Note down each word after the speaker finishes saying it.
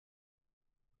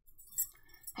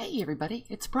Hey everybody,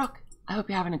 it's Brooke. I hope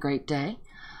you're having a great day.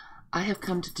 I have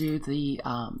come to do the,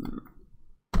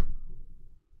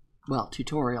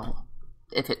 tutorial,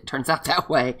 if it turns out that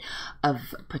way,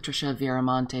 of Patricia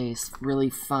Viramonte's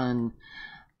really fun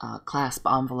clasp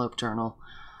envelope journal.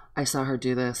 I saw her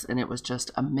do this and it was just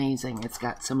amazing. It's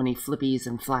got so many flippies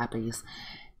and flappies,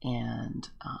 and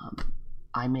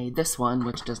I made this one,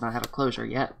 which does not have a closure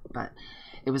yet, but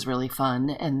it was really fun.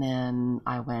 And then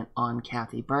I went on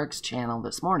Kathy Berg's channel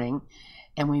this morning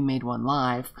and we made one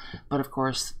live, but of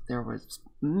course there was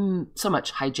so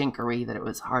much hijinkery that it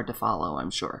was hard to follow, I'm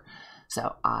sure.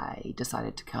 So I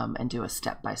decided to come and do a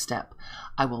step-by-step.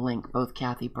 I will link both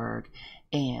Kathy Berg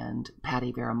and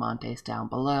Patty Viramonte's down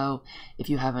below. If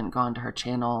you haven't gone to her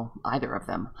channel, either of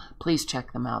them, please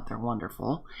check them out. They're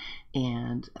wonderful.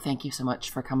 And thank you so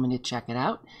much for coming to check it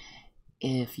out.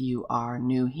 If you are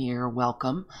new here,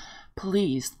 welcome.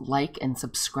 Please like and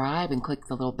subscribe and click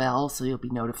the little bell so you'll be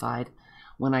notified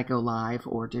when I go live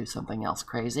or do something else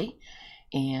crazy.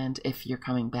 And if you're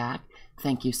coming back,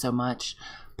 thank you so much.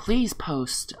 Please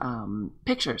post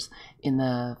pictures in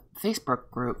the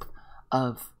Facebook group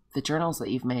of the journals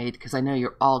that you've made, because I know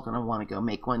you're all going to want to go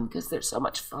make one because they're so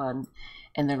much fun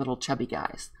and they're little chubby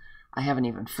guys. I haven't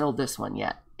even filled this one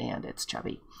yet, and it's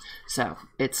chubby. So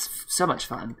it's so much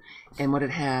fun. And what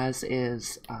it has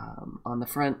is on the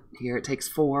front here, it takes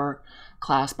 4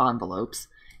 clasp envelopes.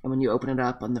 And when you open it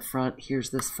up on the front, here's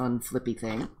this fun flippy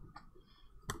thing.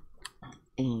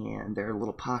 And there are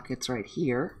little pockets right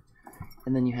here.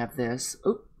 And then you have this.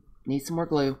 Oh, need some more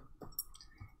glue.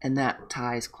 And that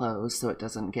ties closed so it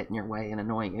doesn't get in your way and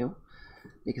annoy you,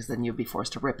 because then you'll be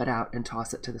forced to rip it out and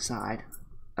toss it to the side.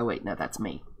 Oh wait, no, that's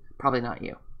me. Probably not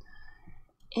you.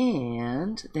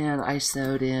 And then I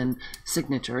sewed in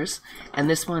signatures, and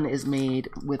this one is made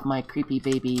with my Creepy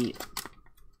Baby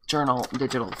journal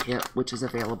digital kit, which is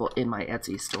available in my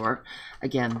Etsy store.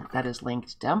 Again, that is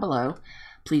linked down below.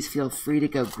 Please feel free to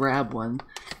go grab one.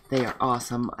 They are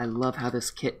awesome. I love how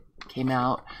this kit came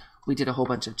out. We did a whole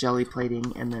bunch of jelly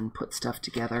plating and then put stuff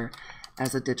together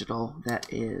as a digital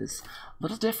that is a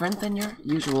little different than your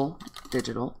usual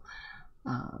digital,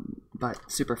 but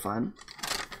super fun.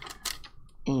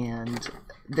 And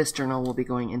this journal will be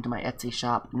going into my Etsy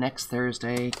shop next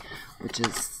Thursday, which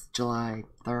is July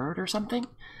 3rd or something.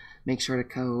 Make sure to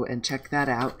go and check that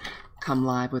out. Come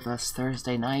live with us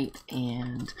Thursday night,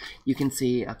 and you can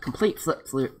see a complete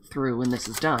flip through when this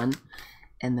is done,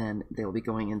 and then they'll be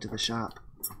going into the shop.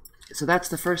 So that's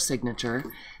the first signature.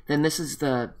 Then this is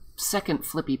the second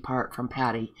flippy part from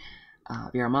Patty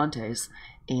Viramonte's,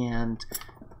 and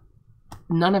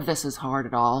none of this is hard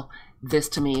at all. This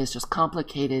to me is just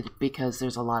complicated because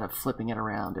there's a lot of flipping it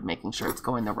around and making sure it's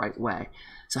going the right way.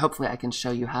 So hopefully I can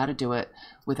show you how to do it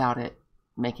without it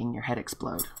making your head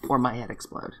explode, or my head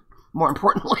explode, more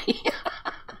importantly.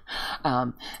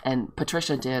 And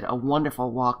Patricia did a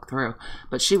wonderful walkthrough,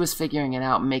 but she was figuring it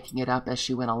out, making it up as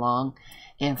she went along.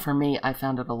 And for me, I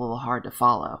found it a little hard to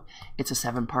follow. It's a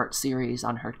 7-part series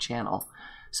on her channel.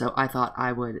 So I thought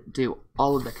I would do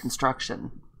all of the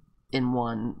construction in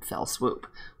one fell swoop,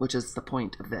 which is the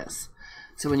point of this.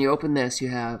 So when you open this, you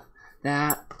have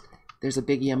that. There's a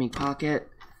big yummy pocket.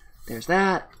 There's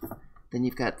that. Then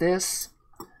you've got this.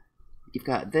 You've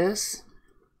got this.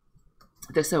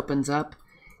 This opens up,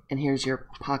 and here's your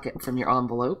pocket from your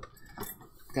envelope.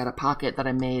 Got a pocket that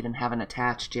I made and haven't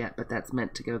attached yet, but that's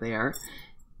meant to go there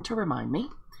to remind me.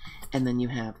 And then you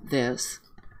have this,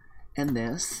 and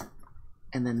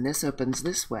then this opens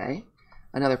this way.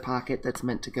 Another pocket that's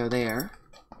meant to go there.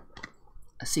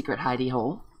 A secret hidey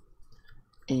hole.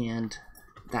 And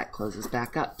that closes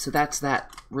back up. So that's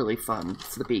that really fun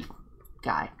flippy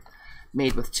guy,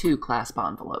 made with 2 clasp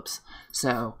envelopes.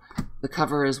 So the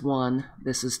cover is 1,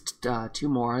 this is 2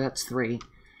 more, that's 3,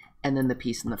 and then the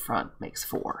piece in the front makes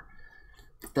 4.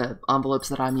 The envelopes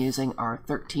that I'm using are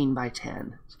 13 by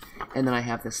 10. And then I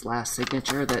have this last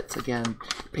signature that's, again,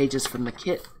 pages from the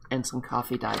kit and some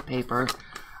coffee dyed paper.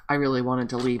 I really wanted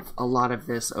to leave a lot of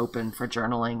this open for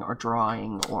journaling or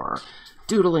drawing or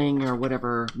doodling or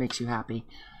whatever makes you happy.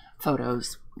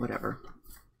 Photos, whatever.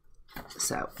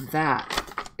 So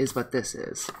that is what this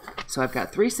is. So I've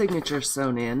got 3 signatures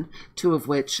sewn in, 2 of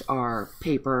which are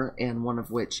paper and 1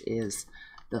 of which is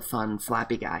the fun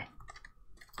flappy guy.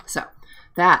 So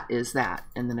that is that,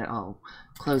 and then it all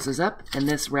closes up, and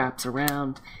this wraps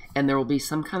around, and there will be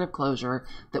some kind of closure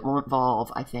that will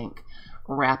involve, I think,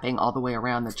 wrapping all the way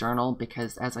around the journal,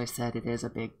 because as I said, it is a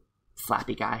big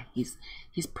flappy guy. He's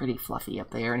pretty fluffy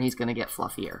up there, and he's going to get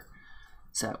fluffier.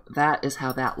 So that is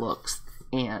how that looks,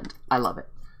 and I love it.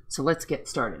 So let's get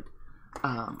started.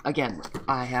 Again,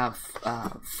 I have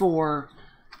 4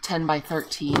 10 by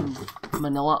 13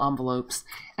 manila envelopes,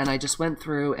 and I just went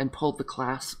through and pulled the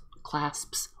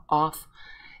clasps off.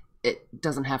 It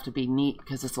doesn't have to be neat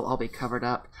because this will all be covered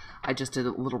up. I just did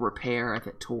a little repair if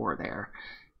it tore there.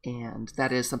 And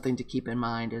that is something to keep in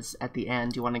mind, is at the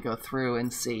end you want to go through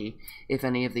and see if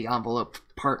any of the envelope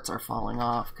parts are falling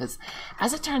off. Because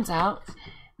as it turns out,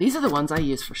 these are the ones I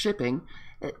use for shipping.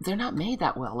 They're not made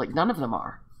that well. Like, none of them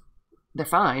are. They're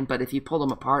fine, but if you pull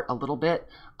them apart a little bit,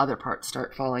 other parts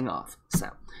start falling off.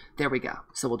 So there we go.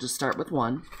 So we'll just start with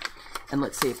one, and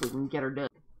let's see if we can get her done.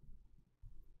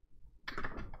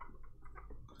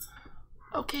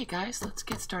 Okay guys, let's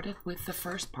get started with the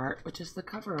first part, which is the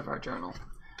cover of our journal.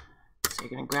 So you're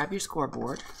going to grab your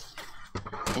scoreboard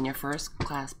and your first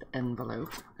clasp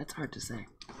envelope. That's hard to say.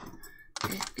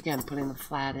 Okay, again, putting the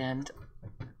flat end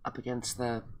up against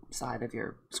the side of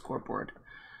your scoreboard.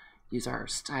 Use our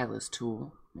stylus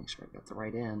tool. Make sure I got the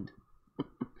right end.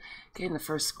 Okay, and the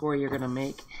first score you're going to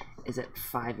make is at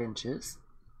 5 inches.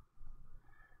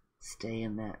 Stay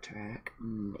in that track,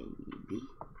 maybe.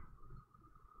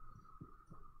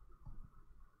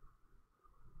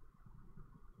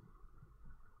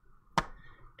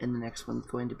 And the next one's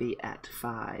going to be at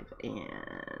 5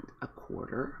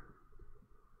 1/4.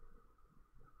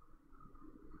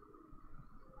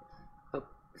 Oh,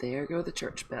 there go the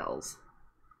church bells.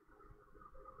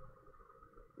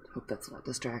 Hope that's not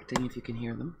distracting if you can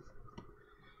hear them.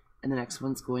 And the next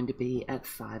one's going to be at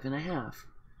 5 1/2.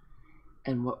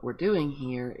 And what we're doing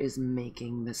here is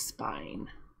making the spine.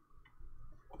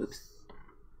 Oops.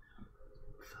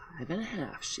 5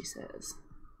 1/2, she says.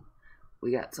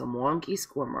 We got some wonky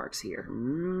score marks here.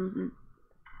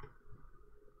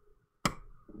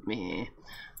 Meh.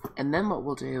 And then what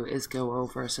we'll do is go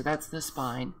over, so that's the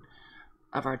spine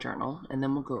of our journal, and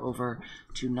then we'll go over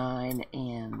to 9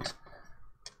 and,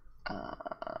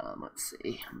 let's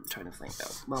see, I'm trying to think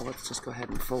though. Well, let's just go ahead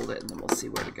and fold it, and then we'll see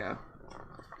where to go.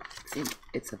 I think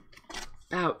it's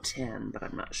about 10, but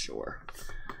I'm not sure.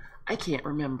 I can't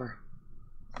remember.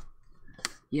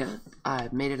 Yeah,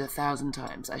 I've made it 1,000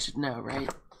 times. I should know,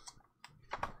 right?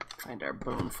 Find our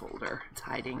bone folder. It's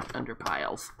hiding under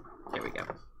piles. There we go.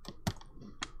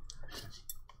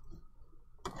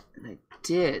 And I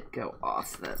did go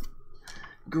off the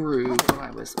groove when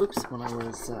I was,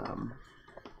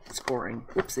 scoring.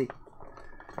 Whoopsie.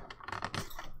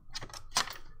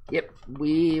 Yep,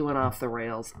 we went off the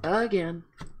rails again.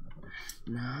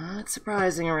 Not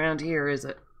surprising around here, is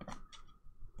it?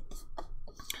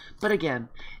 But again,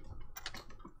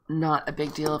 not a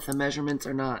big deal if the measurements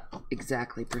are not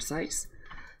exactly precise.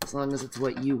 As long as it's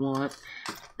what you want,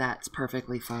 that's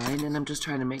perfectly fine. And I'm just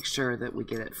trying to make sure that we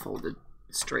get it folded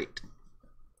straight.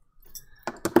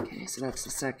 Okay, so that's the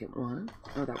second one.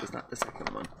 Oh, that was not the second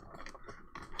one.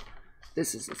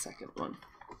 This is the second one.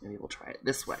 Maybe we'll try it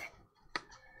this way.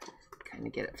 Kind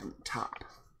of get it from the top.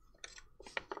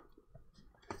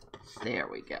 There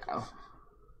we go.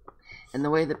 And the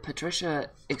way that Patricia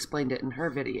explained it in her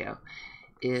video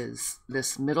is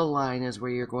this middle line is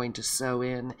where you're going to sew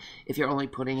in. If you're only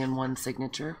putting in one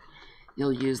signature,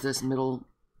 you'll use this middle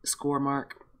score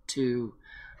mark to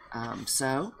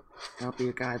sew. That'll be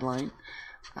your guideline.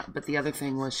 But the other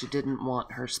thing was she didn't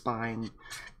want her spine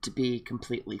to be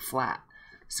completely flat.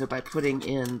 So by putting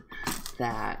in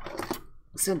that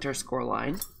center score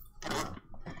line,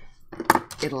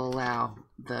 it'll allow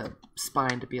the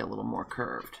spine to be a little more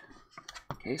curved.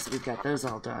 Okay, so we've got those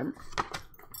all done.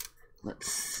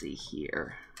 Let's see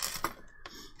here.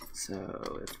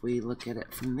 So if we look at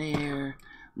it from there,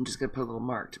 I'm just going to put a little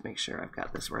mark to make sure I've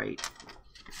got this right.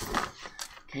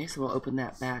 Okay, so we'll open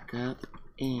that back up,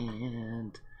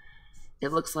 and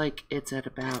it looks like it's at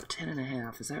about 10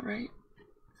 1/2. Is that right?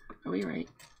 Are we right?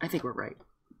 I think we're right.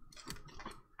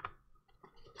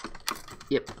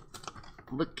 Yep.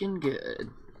 Looking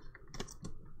good.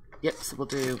 Yep, so we'll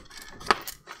do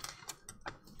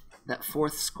that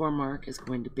fourth score mark is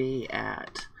going to be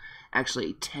at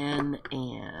actually 10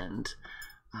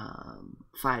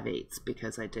 5/8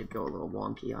 because I did go a little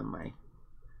wonky on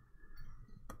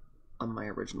my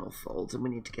original folds, and we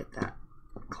need to get that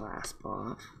clasp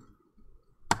off.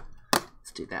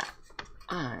 Let's do that.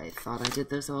 I thought I did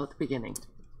this all at the beginning.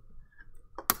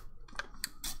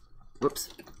 Whoops.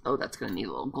 Oh, that's going to need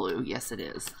a little glue. Yes, it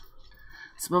is.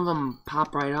 Some of them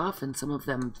pop right off, and some of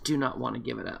them do not want to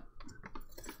give it up.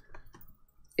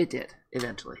 It did,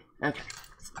 eventually. Okay,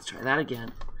 so let's try that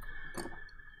again.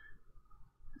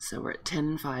 So we're at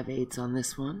 10 5/8 on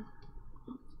this one.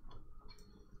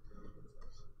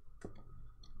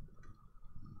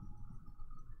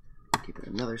 Give it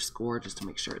another score just to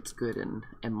make sure it's good and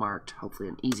marked. Hopefully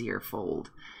an easier fold.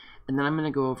 And then I'm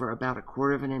going to go over about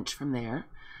 1/4 of an inch from there.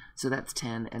 So that's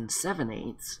 10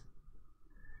 7/8.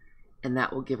 And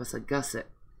that will give us a gusset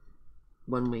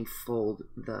when we fold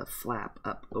the flap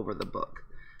up over the book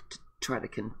to try to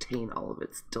contain all of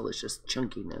its delicious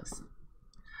chunkiness.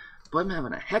 But I'm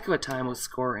having a heck of a time with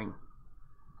scoring.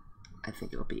 I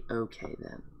think it'll be okay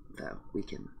then, though. We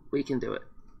can do it.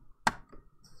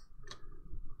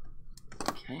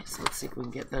 Okay, so let's see if we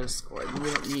can get those scored.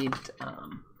 We don't need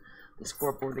the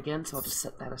scoreboard again, so I'll just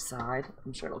set that aside.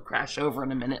 I'm sure it'll crash over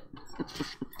in a minute.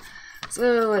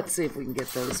 So let's see if we can get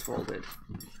those folded.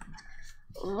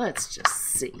 Let's just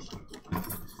see.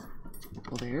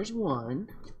 Well, there's one.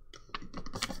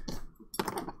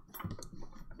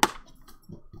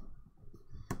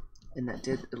 And that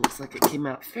did, it looks like it came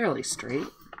out fairly straight.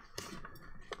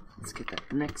 Let's get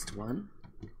that next one.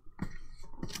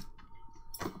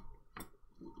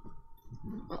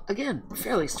 Well, again,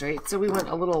 fairly straight. So we went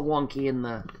a little wonky in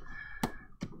the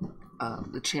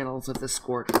channels of the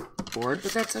scoreboard,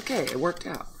 but that's okay. It worked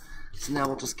out. So now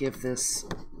we'll just give this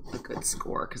a good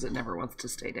score because it never wants to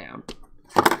stay down.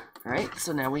 All right,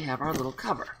 so now we have our little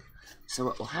cover. So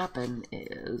what will happen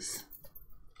is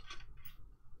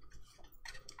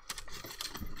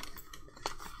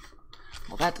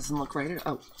well, that doesn't look right.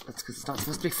 Oh, that's because it's not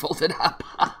supposed to be folded up.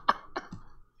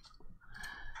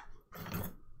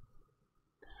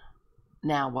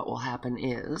 Now what will happen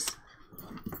is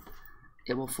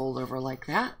it will fold over like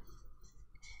that.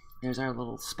 There's our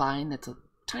little spine that's a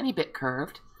tiny bit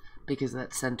curved because of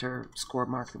that center score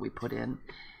mark that we put in.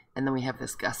 And then we have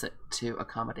this gusset to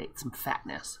accommodate some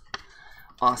fatness.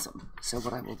 Awesome. So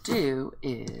what I will do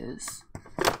is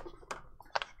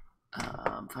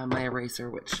find my eraser,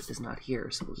 which is not here,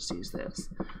 so we'll just use this.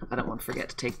 I don't want to forget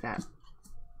to take that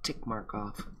tick mark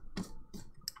off.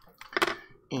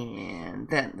 And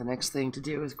then the next thing to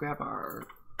do is grab our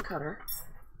cutter,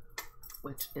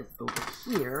 which is over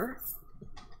here.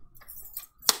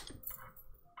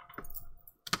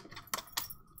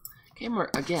 Okay, and we're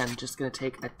again just going to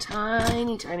take a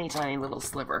tiny, tiny, tiny little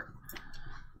sliver.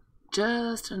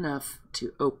 Just enough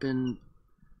to open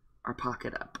our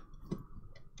pocket up.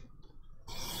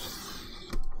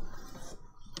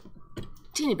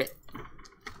 Teeny bit.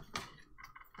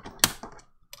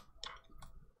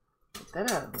 Get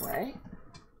that out of the way.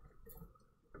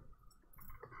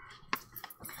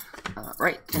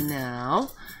 Right, and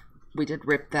now we did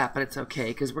rip that, but it's okay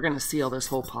because we're going to seal this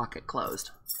whole pocket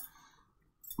closed.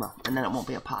 Well, and then it won't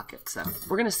be a pocket, so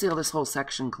we're going to seal this whole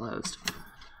section closed.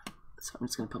 So I'm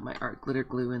just going to put my art glitter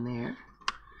glue in there.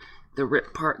 The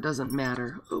rip part doesn't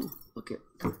matter. Oh, look it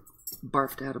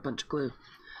barfed out a bunch of glue.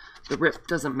 The rip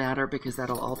doesn't matter because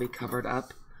that'll all be covered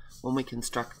up when we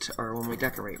construct, or when we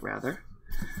decorate rather.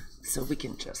 So we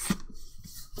can just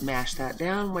mash that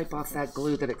down, wipe off that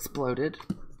glue that exploded.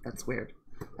 That's weird.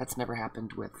 That's never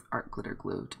happened with art glitter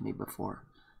glue to me before.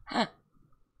 Huh.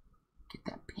 Get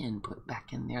that pin put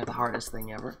back in there, the hardest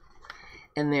thing ever.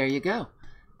 And there you go.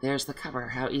 There's the cover.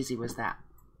 How easy was that?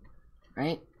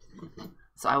 Right?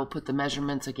 So I will put the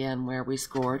measurements again where we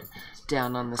scored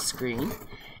down on the screen.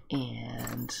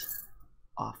 And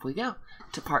off we go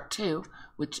to part 2,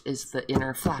 which is the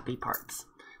inner flappy parts.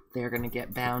 They're going to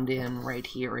get bound in right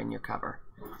here in your cover.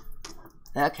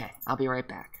 Okay, I'll be right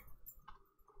back.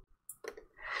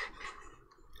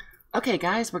 Okay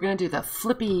guys, we're going to do the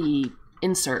Flippy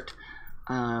insert.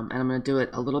 And I'm going to do it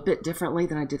a little bit differently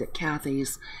than I did at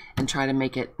Kathy's and try to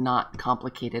make it not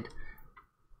complicated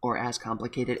or as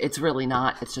complicated. It's really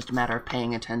not. It's just a matter of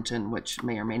paying attention, which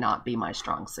may or may not be my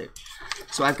strong suit.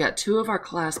 So I've got 2 of our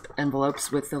clasp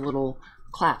envelopes with the little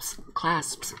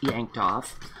clasps yanked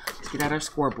off. Let's get out our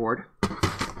scoreboard.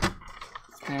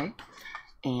 Okay.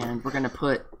 And we're going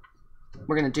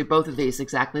to do both of these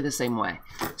exactly the same way.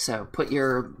 So put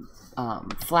your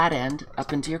flat end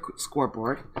up into your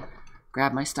scoreboard.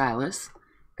 Grab my stylus,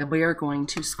 and we are going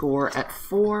to score at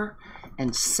 4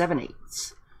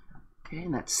 7/8. Okay,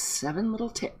 and that's 7 little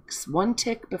ticks. 1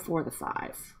 tick before the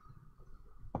 5.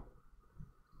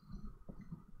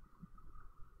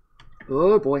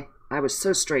 Oh boy, I was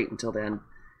so straight until then.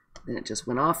 Then it just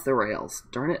went off the rails.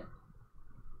 Darn it.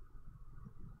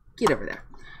 Get over there.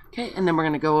 Okay, and then we're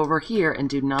going to go over here and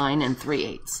do 9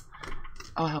 3/8.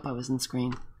 Oh, I hope I was in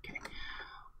screen.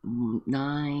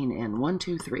 9 and 1,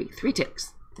 2, 3. 3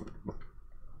 ticks.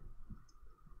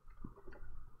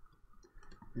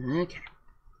 Okay.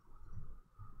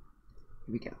 Here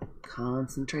we go.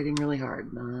 Concentrating really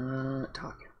hard, not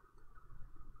talking.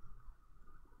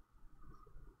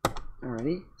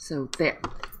 Alrighty, so there.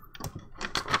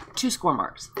 2 score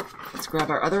marks. Let's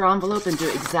grab our other envelope and do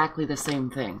exactly the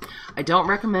same thing. I don't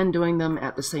recommend doing them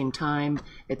at the same time.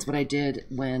 It's what I did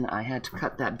when I had to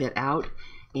cut that bit out,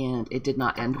 and it did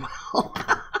not end well.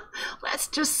 Let's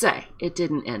just say it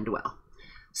didn't end well.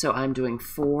 So I'm doing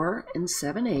 4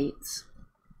 7/8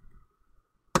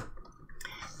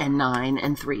 and 9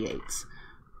 3/8. 1,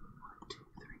 2,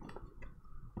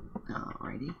 3.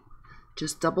 Alrighty.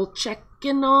 Just double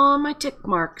checking on my tick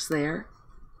marks there.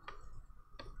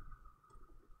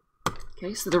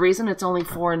 Okay, so the reason it's only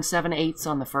 4 7/8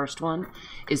 on the first one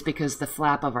is because the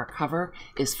flap of our cover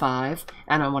is 5,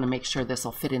 and I want to make sure this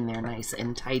will fit in there nice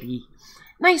and tidy.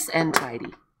 Nice and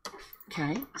tidy.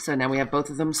 Okay, so now we have both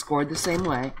of them scored the same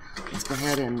way. Let's go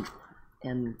ahead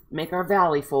and make our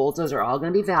valley folds. Those are all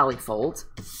going to be valley folds.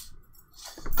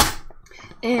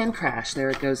 And crash,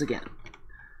 there it goes again.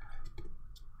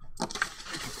 Get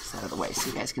this out of the way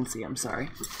so you guys can see, I'm sorry.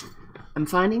 I'm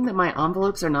finding that my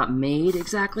envelopes are not made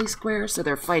exactly square, so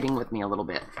they're fighting with me a little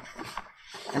bit.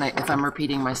 And if I'm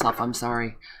repeating myself, I'm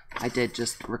sorry. I did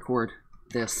just record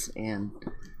this and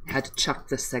had to chuck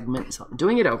this segment, so I'm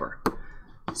doing it over.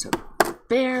 So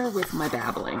bear with my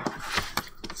babbling.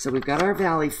 So we've got our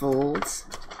valley folds.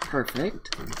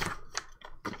 Perfect.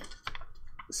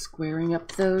 Squaring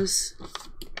up those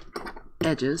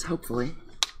edges, hopefully.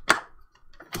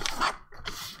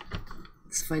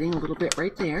 It's fighting a little bit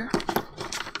right there.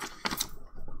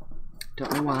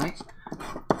 Don't know why.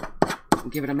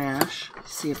 Give it a mash.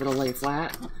 See if it'll lay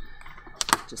flat.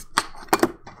 Just,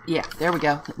 yeah, there we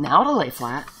go. Now it'll lay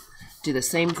flat. Do the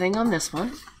same thing on this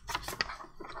one.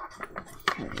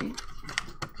 Okay.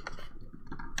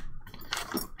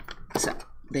 So,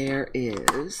 there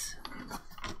is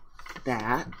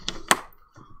that.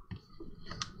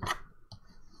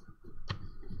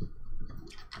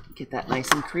 Get that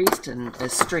nice and creased and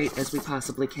as straight as we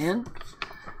possibly can.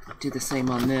 Do the same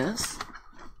on this.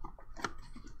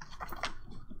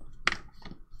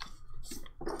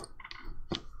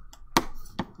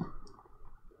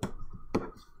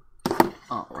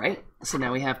 All right, so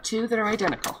now we have 2 that are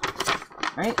identical,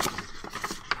 right?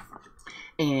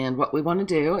 And what we want to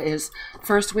do is,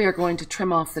 first we are going to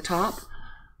trim off the top,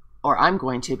 or I'm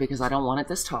going to because I don't want it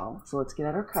this tall. So let's get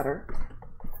out our cutter.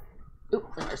 Ooh,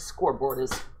 our scoreboard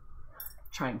is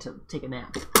trying to take a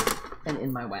nap and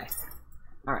in my way.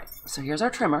 All right, so here's our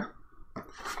trimmer.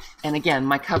 And again,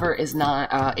 my cover is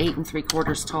not 8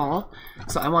 3/4 tall,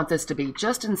 so I want this to be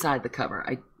just inside the cover.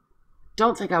 I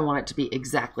don't think I want it to be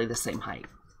exactly the same height.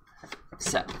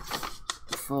 So,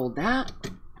 fold that,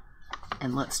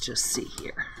 and let's just see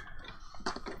here.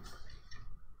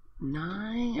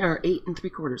 9 or 8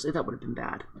 3/4. That would have been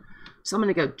bad. So I'm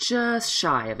going to go just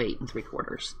shy of 8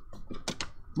 3/4.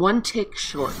 1 tick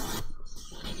short.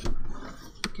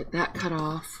 Get that cut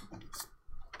off.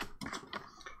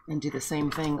 And do the same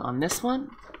thing on this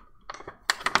one.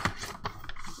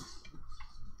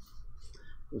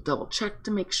 We'll double check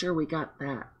to make sure we got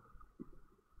that.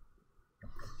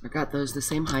 I got those the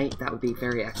same height. That would be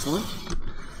very excellent.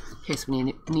 In case we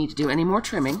need to do any more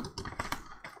trimming.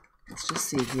 Let's just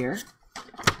see here.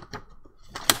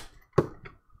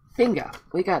 Bingo.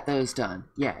 We got those done.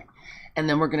 Yay. And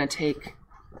then we're going to take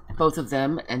both of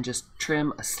them and just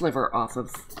trim a sliver off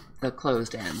of the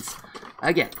closed ends.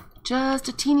 Again, just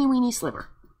a teeny weeny sliver.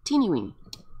 Teeny weeny.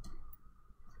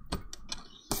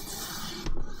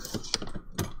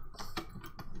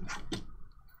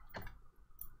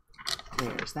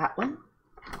 There's that one.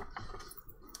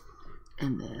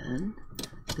 And then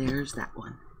there's that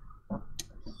one.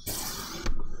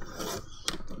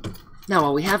 Now,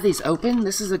 while we have these open,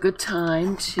 this is a good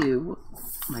time to...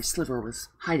 My sliver was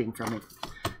hiding from me.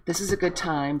 This is a good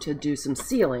time to do some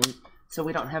sealing so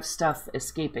we don't have stuff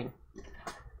escaping.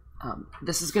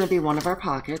 This is going to be one of our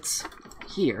pockets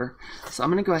here. So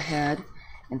I'm going to go ahead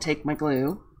and take my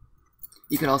glue.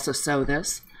 You could also sew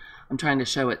this. I'm trying to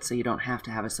show it so you don't have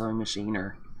to have a sewing machine,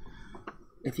 or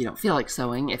if you don't feel like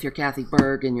sewing. If you're Kathy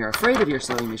Berg and you're afraid of your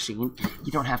sewing machine,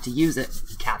 you don't have to use it,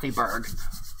 Kathy Berg.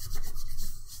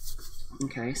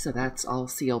 Okay, so that's all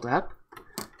sealed up.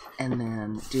 And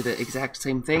then do the exact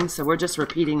same thing. So we're just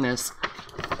repeating this,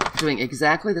 doing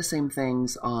exactly the same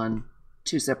things on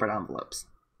 2 separate envelopes.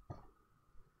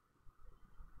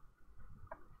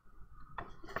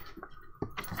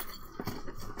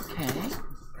 Okay.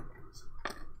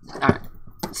 All right,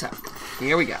 so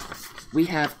here we go. We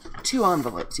have 2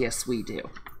 envelopes. Yes, we do.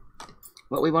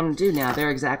 What we want to do now, they're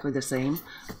exactly the same.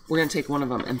 We're going to take one of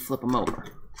them and flip them over.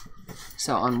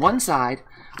 So on one side,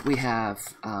 we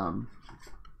have... oh,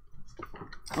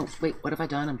 wait, what have I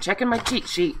done? I'm checking my cheat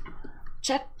sheet.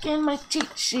 Checking my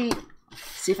cheat sheet.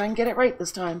 See if I can get it right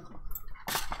this time.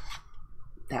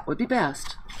 That would be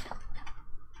best.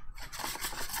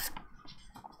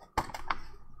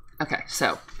 Okay,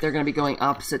 so they're going to be going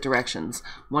opposite directions.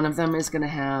 One of them is going to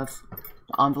have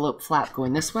the envelope flap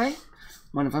going this way.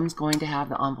 One of them is going to have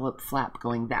the envelope flap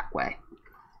going that way.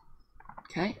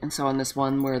 Okay, and so on this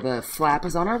one where the flap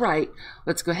is on our right,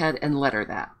 let's go ahead and letter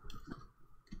that.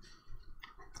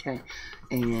 Okay,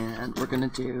 and we're going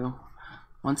to do,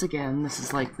 once again, this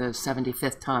is like the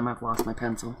 75th time I've lost my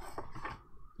pencil.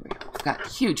 There we go. I've got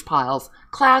huge piles.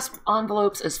 Clasp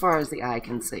envelopes as far as the eye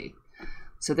can see.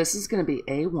 So this is going to be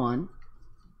A1.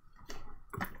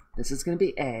 This is going to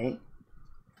be A.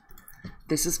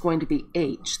 This is going to be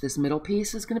H. This middle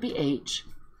piece is going to be H.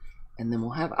 And then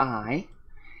we'll have I.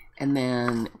 And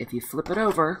then if you flip it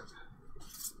over,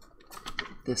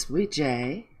 this will be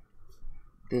J.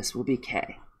 This will be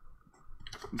K.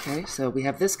 Okay, so we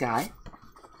have this guy.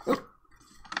 Oh,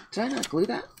 did I not glue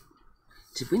that?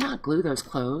 Did we not glue those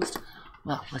closed?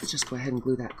 Well, let's just go ahead and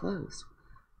glue that closed.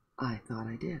 I thought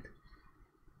I did.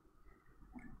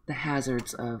 The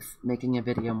hazards of making a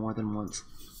video more than once.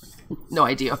 No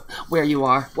idea where you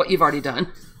are, what you've already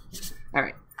done. All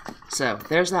right, so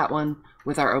there's that one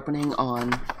with our opening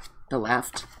on the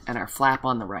left and our flap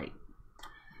on the right.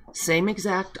 Same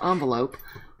exact envelope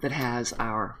that has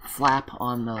our flap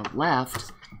on the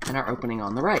left and our opening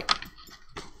on the right.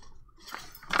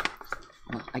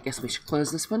 Well, I guess we should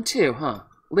close this one too, huh?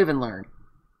 Live and learn.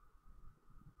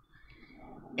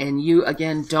 And you,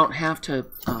 again, don't have to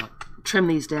trim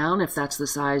these down if that's the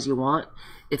size you want.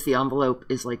 If the envelope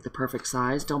is like the perfect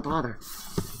size, don't bother.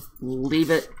 Leave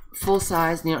it full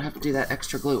size and you don't have to do that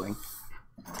extra gluing.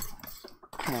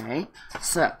 Okay,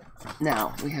 so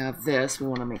now we have this. We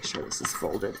want to make sure this is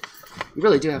folded. You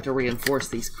really do have to reinforce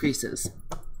these creases.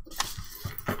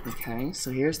 Okay,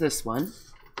 so here's this one.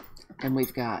 And we're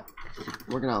going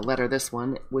to letter this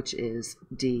one, which is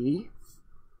D,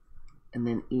 and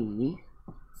then E,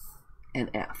 and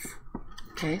F.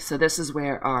 Okay, so this is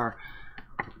where our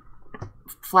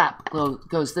flap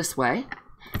goes this way,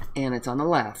 and it's on the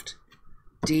left.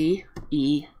 D,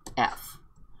 E, F.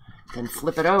 Then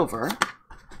flip it over,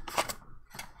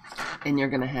 and you're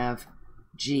going to have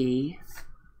G,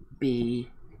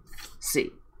 B, C.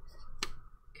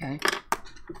 Okay?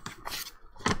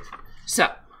 So,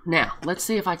 now, let's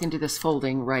see if I can do this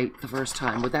folding right the first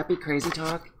time. Would that be crazy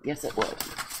talk? Yes, it would.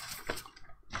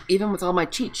 Even with all my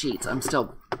cheat sheets, I'm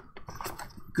still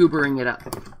goobering it up.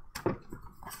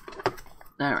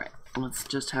 All right, let's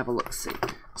just have a look-see.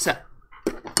 So,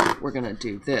 we're going to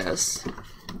do this.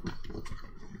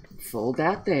 Fold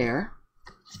that there.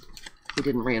 We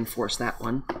didn't reinforce that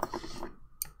one.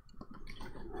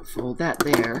 Fold that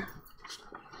there.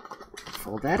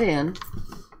 Fold that in.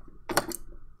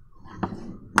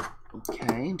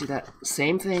 Okay, and do that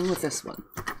same thing with this one.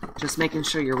 Just making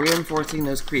sure you're reinforcing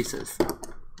those creases.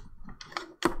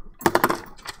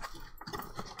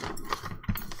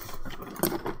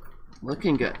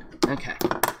 Looking good. Okay,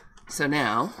 so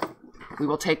now we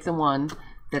will take the one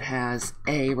that has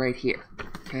A right here.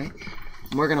 Okay,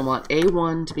 and we're going to want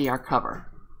A1 to be our cover.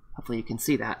 Hopefully you can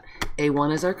see that.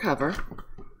 A1 is our cover.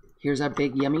 Here's our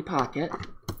big yummy pocket,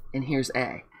 and here's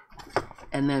A.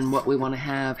 And then what we want to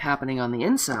have happening on the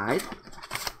inside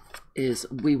is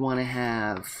we want to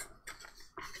have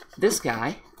this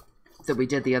guy that we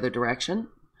did the other direction,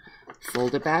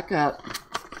 fold it back up,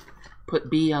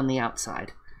 put B on the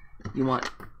outside. You want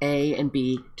A and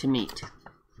B to meet,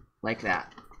 like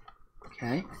that.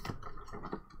 Okay?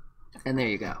 And there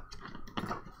you go.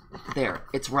 There,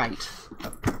 it's right.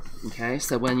 Okay,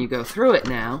 so when you go through it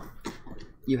now,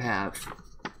 you have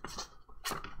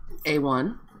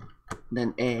A1,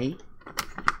 then A,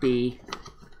 B,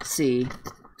 C,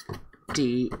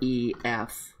 D, E,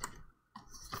 F,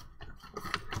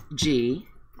 G,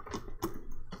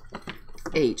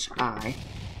 H, I.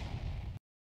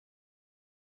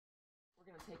 We're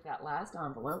going to take that last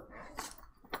envelope.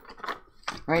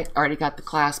 Right, already got the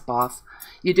clasp off.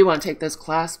 You do want to take those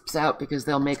clasps out because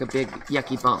they'll make a big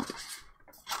yucky bump.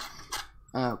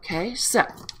 Okay, so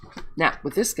now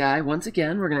with this guy, once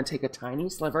again, we're going to take a tiny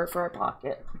sliver for our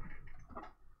pocket.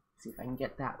 See if I can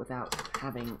get that without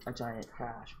having a giant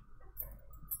crash.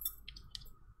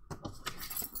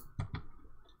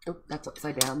 Oh, that's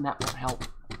upside down. That won't help.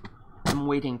 I'm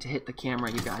waiting to hit the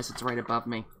camera, you guys. It's right above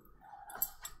me.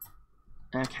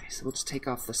 Okay, so we'll just take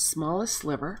off the smallest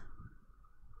sliver.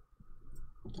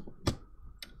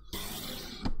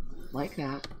 Like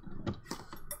that.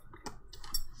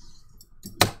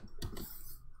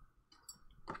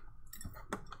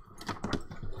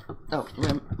 Oh,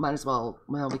 might as well,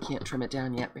 well, we can't trim it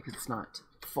down yet because it's not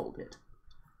folded.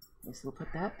 Okay, so we'll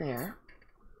put that there.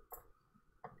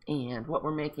 And what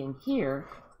we're making here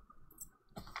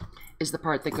is the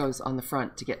part that goes on the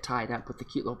front to get tied up with the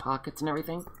cute little pockets and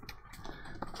everything.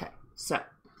 Okay, so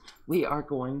we are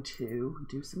going to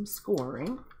do some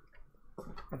scoring.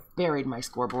 I've buried my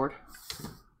scoreboard.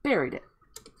 Buried it.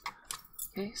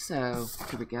 Okay, so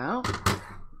here we go.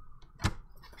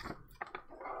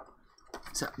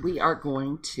 So we are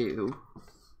going to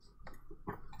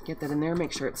get that in there,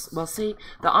 make sure it's, well, see,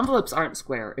 the envelopes aren't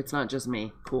square. It's not just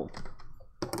me. Cool.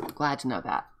 Glad to know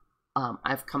that.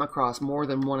 I've come across more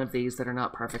than one of these that are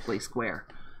not perfectly square.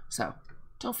 So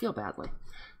don't feel badly.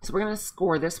 So we're going to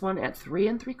score this one at 3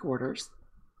 3/4.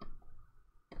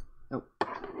 Oh,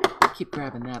 I keep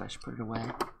grabbing that. I should put it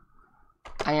away.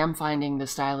 I am finding the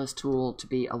stylus tool to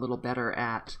be a little better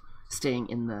at staying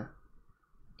in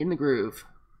the groove.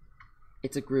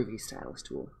 It's a groovy stylus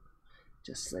tool.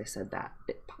 Just as I said that,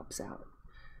 it pops out.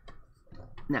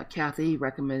 Now, Kathy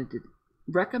recommended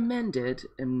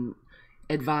and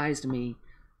advised me,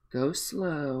 go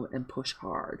slow and push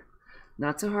hard.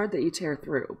 Not so hard that you tear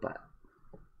through, but...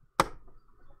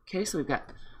 Okay, so we've got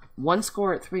one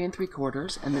score at 3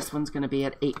 3/4, and this one's going to be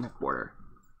at 8 1/4.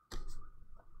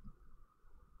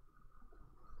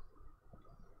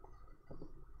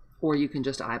 Or you can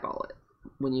just eyeball it.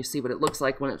 When you see what it looks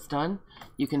like when it's done,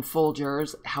 you can fold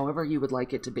yours however you would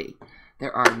like it to be.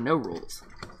 There are no rules.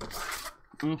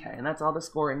 Okay, and that's all the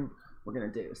scoring we're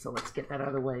going to do. So let's get that out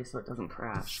of the way so it doesn't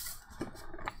crash.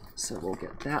 So we'll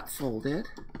get that folded.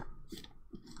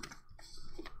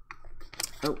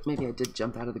 Oh, maybe I did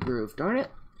jump out of the groove. Darn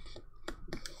it.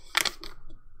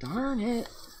 Darn it.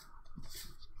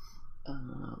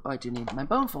 Oh, I do need my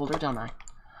bone folder, don't I?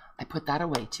 I put that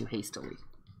away too hastily.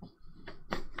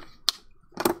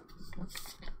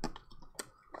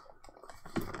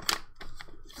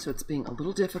 So it's being a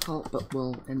little difficult, but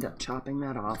we'll end up chopping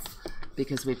that off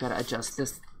because we've got to adjust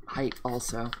this height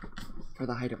also for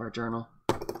the height of our journal.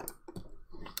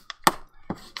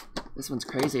 This one's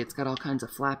crazy. It's got all kinds of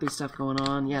flappy stuff going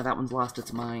on. Yeah, that one's lost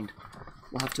its mind.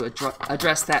 We'll have to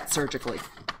address that surgically.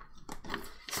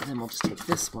 So then we'll just take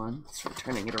this one, start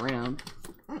turning it around.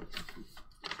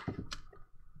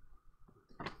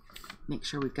 Make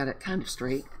sure we've got it kind of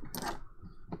straight.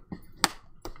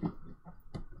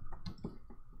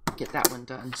 Get that one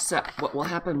done. So what will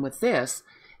happen with this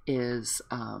is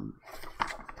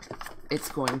it's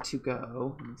going to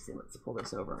go, let me see, let's pull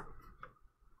this over.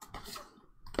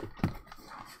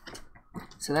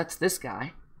 So that's this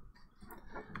guy.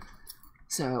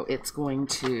 So it's going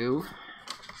to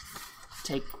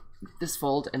take this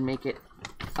fold and make it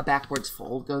a backwards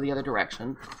fold, go the other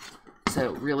direction.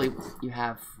 So really you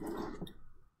have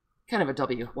kind of a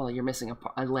W. Well, you're missing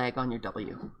a leg on your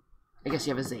W. I guess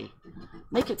you have a Z.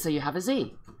 Make it so you have a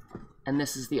Z. And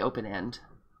this is the open end.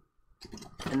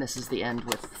 And this is the end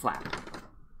with flap.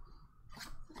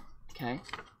 Okay?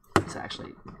 So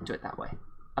actually do it that way.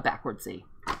 A backward Z.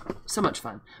 So much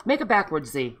fun. Make a backward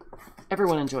Z.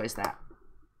 Everyone enjoys that.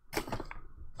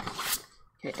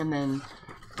 Okay, and then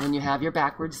when you have your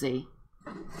backward Z,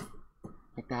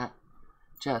 like that,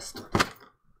 just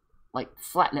like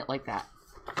flatten it like that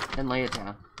and lay it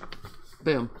down.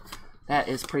 Boom. That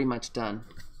is pretty much done,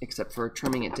 except for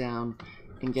trimming it down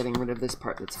and getting rid of this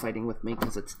part that's fighting with me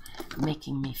because it's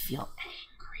making me feel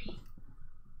angry.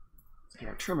 Get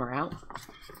our trimmer out.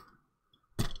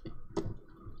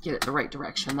 Get it the right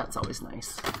direction. That's always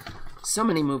nice. So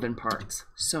many moving parts.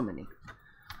 So many.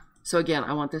 So again,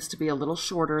 I want this to be a little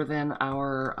shorter than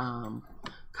our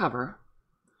cover.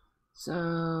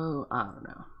 So, I don't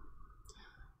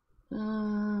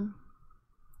know.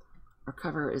 Our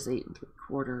cover is 8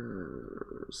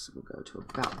 3/4. We'll go to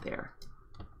about there.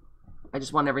 I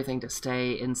just want everything to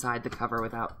stay inside the cover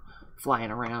without flying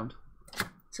around.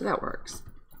 So that works.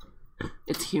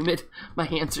 It's humid. My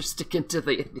hands are sticking to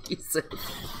the adhesive.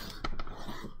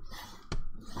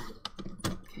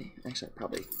 Okay, actually I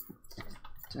probably...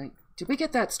 Did we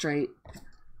get that straight?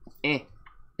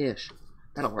 Ish.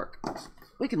 That'll work.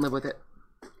 We can live with it.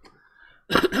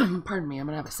 Pardon me, I'm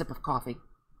gonna have a sip of coffee.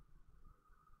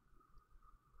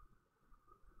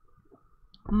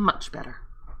 Much better.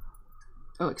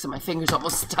 Oh, except my finger's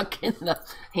almost stuck in the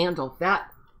handle.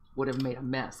 That would have made a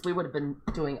mess. We would have been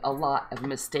doing a lot of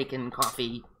mistaken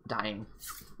coffee dyeing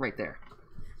right there.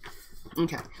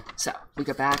 Okay, so we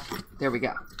go back. There we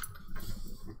go.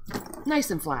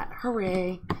 Nice and flat.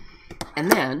 Hooray. And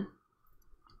then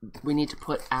we need to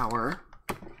put our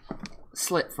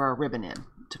slit for our ribbon in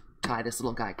to tie this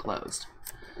little guy closed.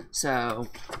 So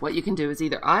what you can do is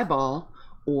either eyeball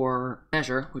or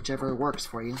measure, whichever works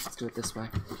for you. Let's do it this way.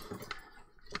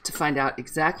 To find out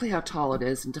exactly how tall it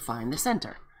is and to find the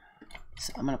center.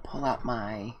 So I'm going to pull out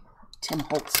my Tim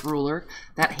Holtz ruler,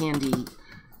 that handy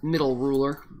middle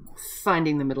ruler,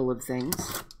 finding the middle of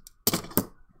things.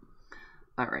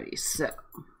 Alrighty, so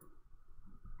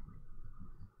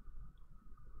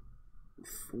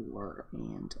 4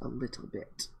 and a little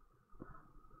bit.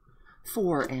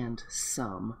 4 and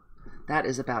some. That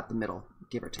is about the middle,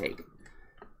 give or take.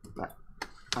 But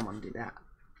I want to do that.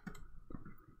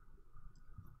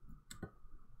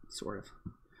 Sort of.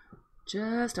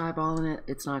 Just eyeballing it.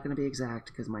 It's not going to be exact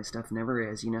because my stuff never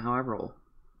is. You know how I roll.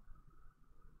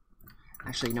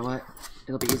 Actually, you know what?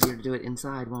 It'll be easier to do it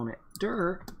inside, won't it?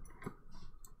 Durr!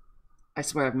 I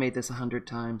swear I've made this 100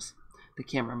 times. The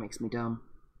camera makes me dumb.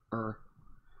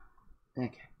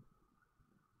 Okay.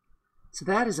 So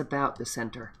that is about the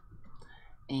center.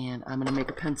 And I'm going to make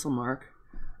a pencil mark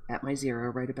at my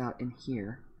 0 right about in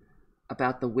here.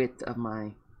 About the width of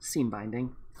my seam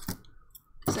binding.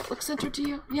 Does that look centered to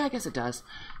you? Yeah, I guess it does.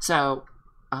 So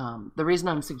the reason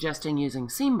I'm suggesting using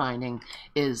seam binding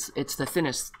is it's the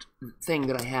thinnest thing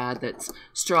that I had that's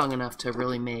strong enough to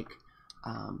really make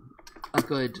a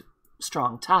good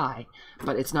strong tie,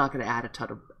 but it's not going to add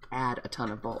a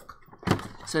ton of bulk.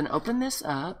 So then open this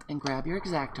up and grab your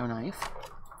X-Acto knife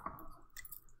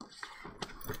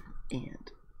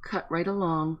and cut right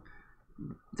along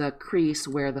the crease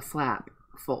where the flap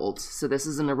folds. So this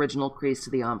is an original crease to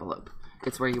the envelope.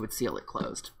 It's where you would seal it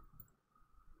closed.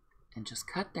 And just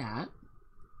cut that.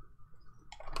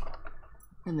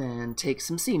 And then take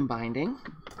some seam binding.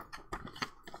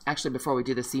 Actually, before we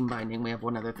do the seam binding, we have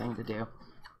one other thing to do.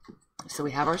 So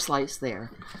we have our slice there.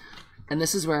 And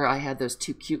this is where I had those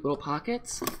 2 cute little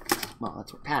pockets. Well,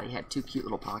 that's where Patty had 2 cute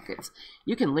little pockets.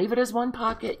 You can leave it as 1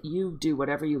 pocket. You do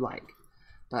whatever you like.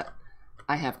 But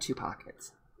I have 2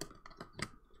 pockets.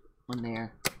 One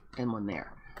there and one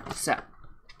there. So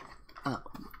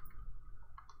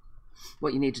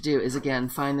what you need to do is, again,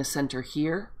 find the center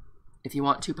here if you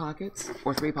want 2 pockets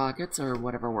or 3 pockets or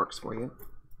whatever works for you.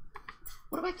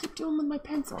 What do I keep doing with my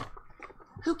pencil?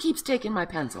 Who keeps taking my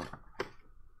pencil?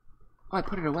 Oh, I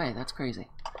put it away. That's crazy.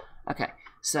 Okay,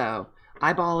 so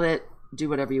eyeball it, do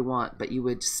whatever you want, but you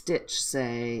would stitch,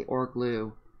 say, or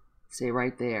glue, say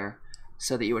right there,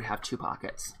 so that you would have 2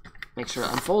 pockets. Make sure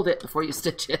to unfold it before you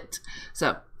stitch it.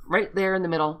 So right there in the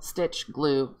middle, stitch,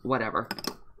 glue, whatever.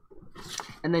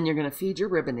 And then you're going to feed your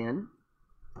ribbon in,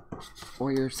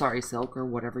 or your sari silk, or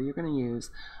whatever you're going to use.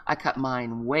 I cut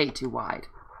mine way too wide.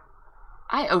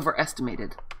 I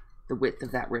overestimated the width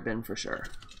of that ribbon for sure.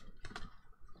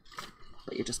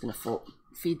 But you're just going to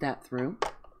feed that through.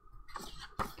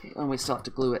 Okay, and we still have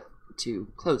to glue it to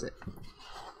close it.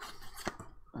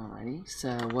 Alrighty,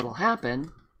 so what'll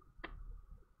happen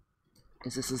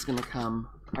is this is going to come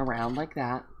around like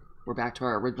that. We're back to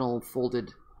our original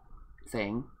folded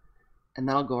thing. And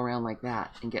that'll go around like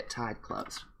that and get tied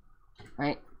closed.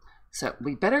 Right? So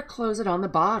we better close it on the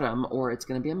bottom or it's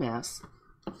going to be a mess.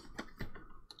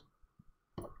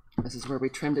 This is where we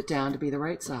trimmed it down to be the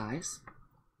right size.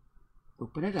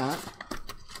 Open it up.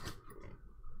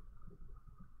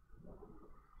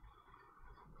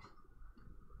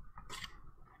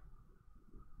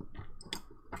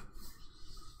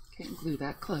 Okay, glue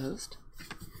that closed.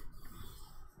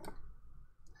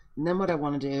 And then what I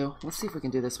want to do, let's see if we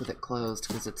can do this with it closed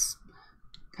because it's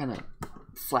kind of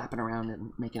flapping around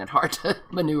and making it hard to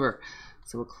maneuver.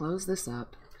 So we'll close this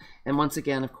up. And once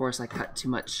again, of course, I cut too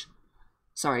much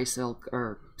sari silk,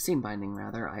 or seam binding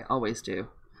rather. I always do.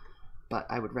 But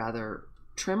I would rather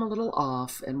trim a little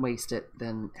off and waste it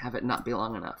than have it not be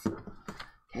long enough.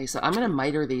 Okay, so I'm going to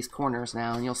miter these corners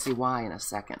now, and you'll see why in a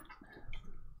second.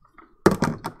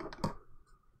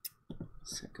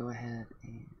 So go ahead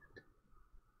and...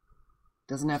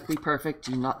 Doesn't have to be perfect.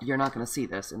 You're not going to see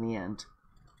this in the end.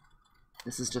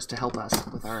 This is just to help us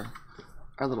with our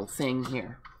little thing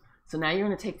here. So now you're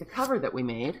going to take the cover that we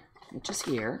made, which is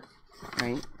here,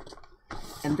 right?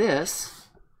 And this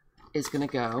is going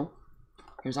to go,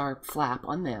 here's our flap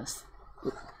on this.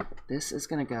 This is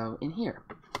going to go in here.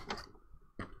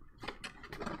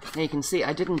 Now you can see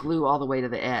I didn't glue all the way to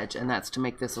the edge, and that's to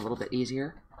make this a little bit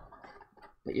easier.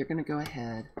 But you're going to go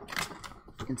ahead,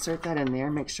 insert that in there,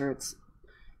 make sure it's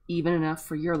even enough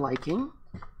for your liking,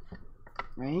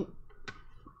 right?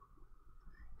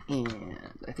 And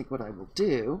I think what I will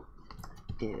do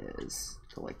is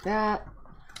go like that.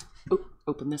 Oop,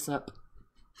 open this up,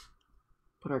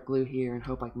 put our glue here, and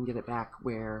hope I can get it back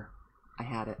where I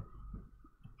had it.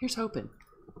 Here's hoping.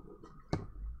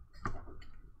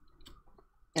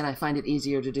 And I find it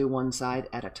easier to do one side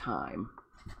at a time.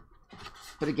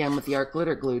 But again, with the art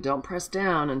glitter glue, don't press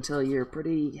down until you're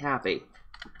pretty happy.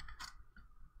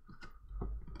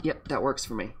 Yep, that works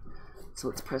for me. So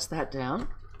let's press that down.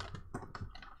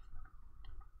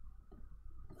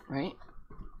 right?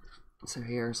 So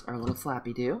here's our little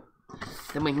Flappy do.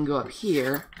 Then we can go up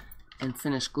here and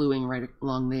finish gluing right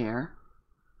along there.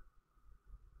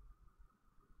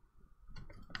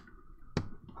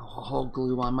 I'll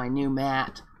glue on my new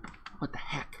mat. What the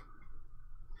heck?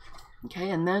 Okay,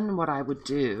 and then what I would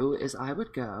do is I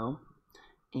would go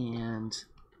and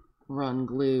run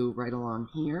glue right along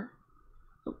here.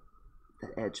 Oh,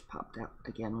 that edge popped out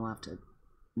again. We'll have to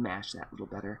mash that a little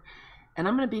better. And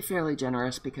I'm going to be fairly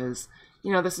generous because,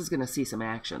 you know, this is going to see some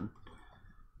action.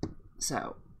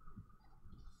 So,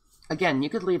 again, you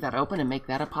could leave that open and make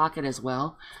that a pocket as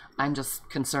well. I'm just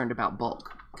concerned about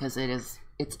bulk because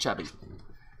it's chubby.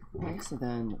 Okay, so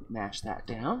then mash that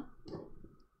down.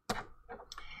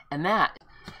 And that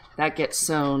gets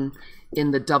sewn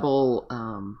in the double,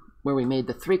 where we made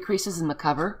the 3 creases in the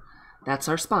cover. That's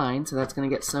our spine, so that's going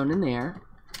to get sewn in there.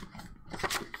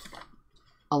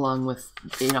 Along with,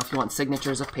 you know, if you want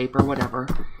signatures of paper, whatever,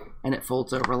 and it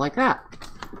folds over like that.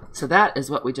 So that is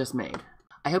what we just made.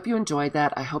 I hope you enjoyed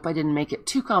that. I hope I didn't make it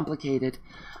too complicated.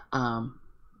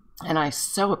 And I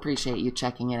so appreciate you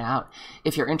checking it out.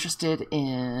 If you're interested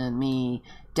in me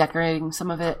decorating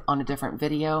some of it on a different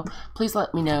video, please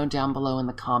let me know down below in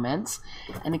the comments.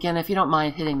 And again, if you don't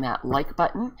mind hitting that like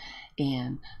button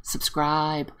and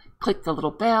subscribe, click the little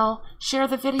bell, share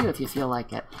the video if you feel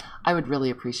like it. I would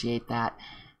really appreciate that.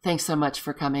 Thanks so much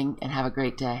for coming and have a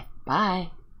great day.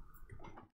 Bye.